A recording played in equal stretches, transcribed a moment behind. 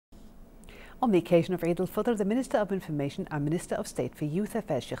On the occasion of Eid al-Fitr, the Minister of Information and Minister of State for Youth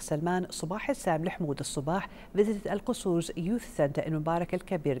Affairs, Sheikh Salman Sabah al-Sam Al-Hamoud al-Sabah, visited Al-Qusur's Youth Centre in Mubarak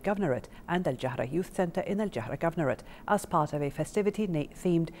al-Kabir Governorate and Al-Jahra Youth Centre in Al-Jahra Governorate as part of a festivity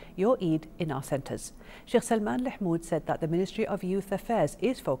themed Your Eid in Our Centres. Sheikh Salman Al-Hamoud said that the Ministry of Youth Affairs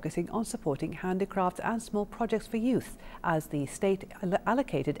is focusing on supporting handicrafts and small projects for youth, as the state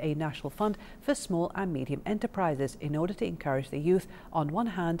allocated a national fund for small and medium enterprises in order to encourage the youth on one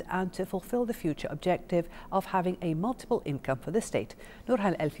hand and to fulfil the future objective of having a multiple income for the state.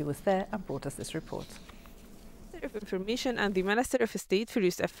 Nurhan Elfi was there and brought us this report. Minister of Information and the Minister of State for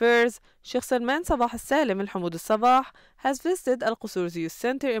Youth Affairs, Sheikh Salman Sabah al-Salim Al-Hamoud al-Sabah, has visited Al-Qusur's Youth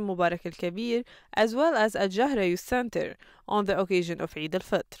Center in Mubarak al-Kabir as well as Al-Jahra Youth Center on the occasion of Eid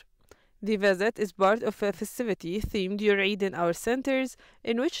al-Fitr. The visit is part of a festivity themed Your Eid in Our Centres,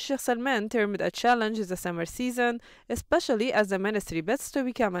 in which Sheikh Salman termed a challenge the summer season, especially as the ministry bids to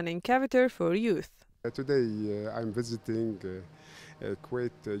become an incubator for youth. Today I'm visiting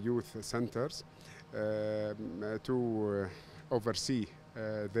Kuwait youth centers to oversee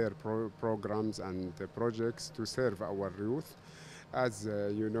their programs and projects to serve our youth. As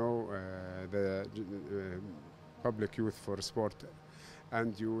you know, the Public Youth for Sport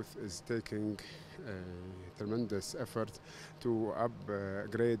and Youth is taking tremendous effort to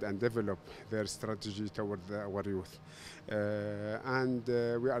upgrade and develop their strategy toward our youth. And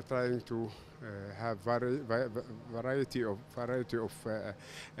we are trying to have variety of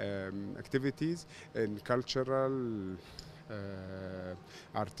activities in cultural,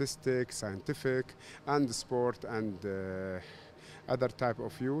 artistic, scientific, and sport, and other type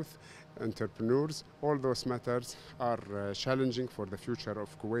of youth entrepreneurs. All those matters are challenging for the future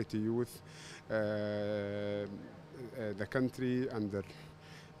of Kuwaiti youth. The country under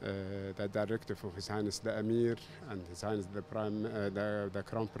the directive of His Highness the Emir and His Highness the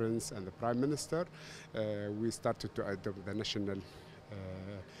Crown Prince and the Prime Minister, we started to adopt the national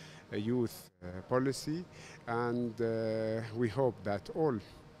youth policy, and we hope that all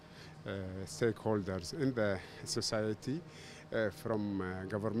stakeholders in the society, from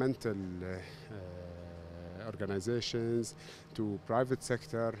governmental organizations to private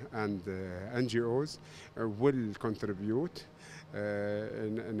sector and NGOs, will contribute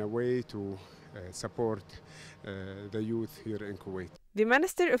in a way to support the youth here in Kuwait. The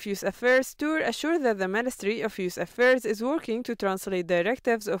Minister of Youth Affairs tour assured that the Ministry of Youth Affairs is working to translate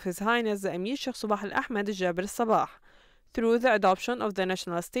directives of His Highness the Emir Sheikh Sabah Al-Ahmed Al-Jaber Sabah through the adoption of the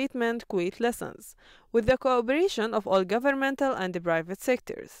national statement Kuwait Lessons, with the cooperation of all governmental and the private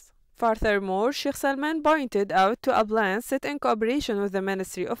sectors. Furthermore, Sheikh Salman pointed out to a plan set in cooperation with the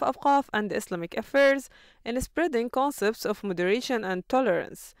Ministry of Awqaf and Islamic Affairs in spreading concepts of moderation and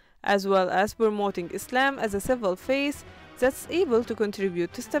tolerance, as well as promoting Islam as a civil faith that's able to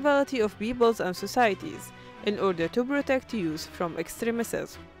contribute to stability of peoples and societies in order to protect youth from extremism.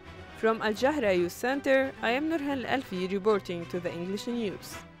 From Al-Jahra Youth Center, I am Nurhan Al-Alfi reporting to the English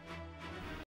News.